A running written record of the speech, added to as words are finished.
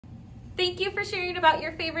Thank you for sharing about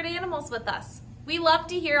your favorite animals with us. We love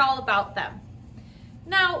to hear all about them.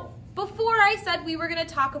 Now, before I said we were going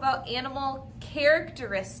to talk about animal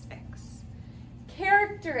characteristics.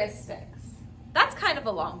 Characteristics. That's kind of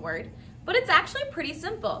a long word, but it's actually pretty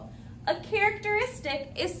simple. A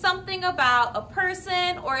characteristic is something about a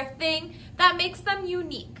person or a thing that makes them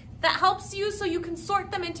unique, that helps you so you can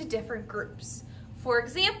sort them into different groups. For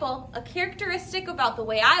example, a characteristic about the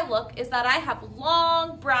way I look is that I have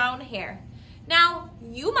long brown hair. Now,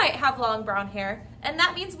 you might have long brown hair, and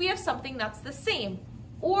that means we have something that's the same.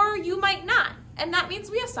 Or you might not, and that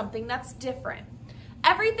means we have something that's different.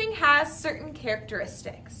 Everything has certain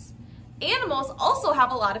characteristics. Animals also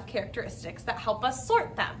have a lot of characteristics that help us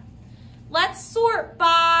sort them. Let's sort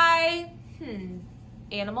by,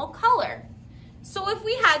 animal color. So if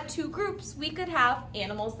we had two groups, we could have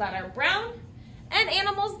animals that are brown and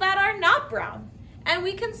animals that are not brown. And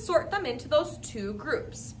we can sort them into those two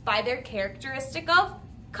groups by their characteristic of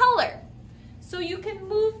color. So you can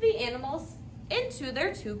move the animals into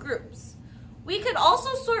their two groups. We could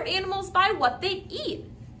also sort animals by what they eat.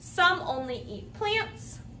 Some only eat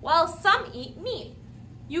plants, while some eat meat.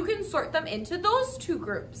 You can sort them into those two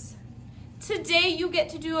groups. Today you get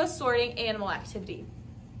to do a sorting animal activity.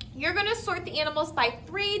 You're going to sort the animals by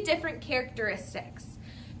 3 different characteristics.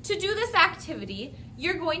 To do this activity,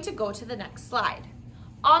 you're going to go to the next slide.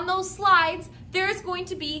 On those slides, there's going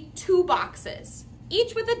to be 2 boxes,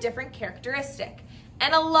 each with a different characteristic,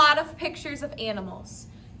 and a lot of pictures of animals.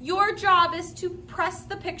 Your job is to press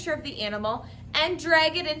the picture of the animal and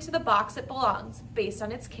drag it into the box it belongs based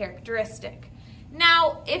on its characteristic.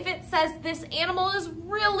 Now, if it says this animal is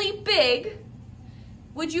really big,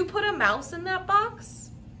 would you put a mouse in that box?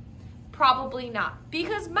 Probably not,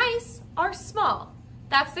 because mice are small.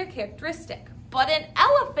 That's their characteristic. But an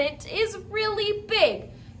elephant is really big,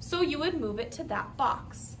 so you would move it to that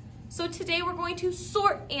box. So today we're going to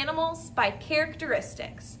sort animals by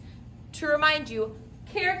characteristics. To remind you,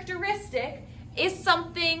 characteristic is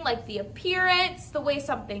something like the appearance, the way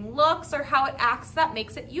something looks, or how it acts that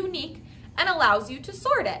makes it unique and allows you to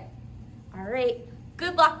sort it. All right,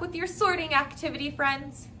 good luck with your sorting activity,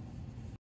 friends.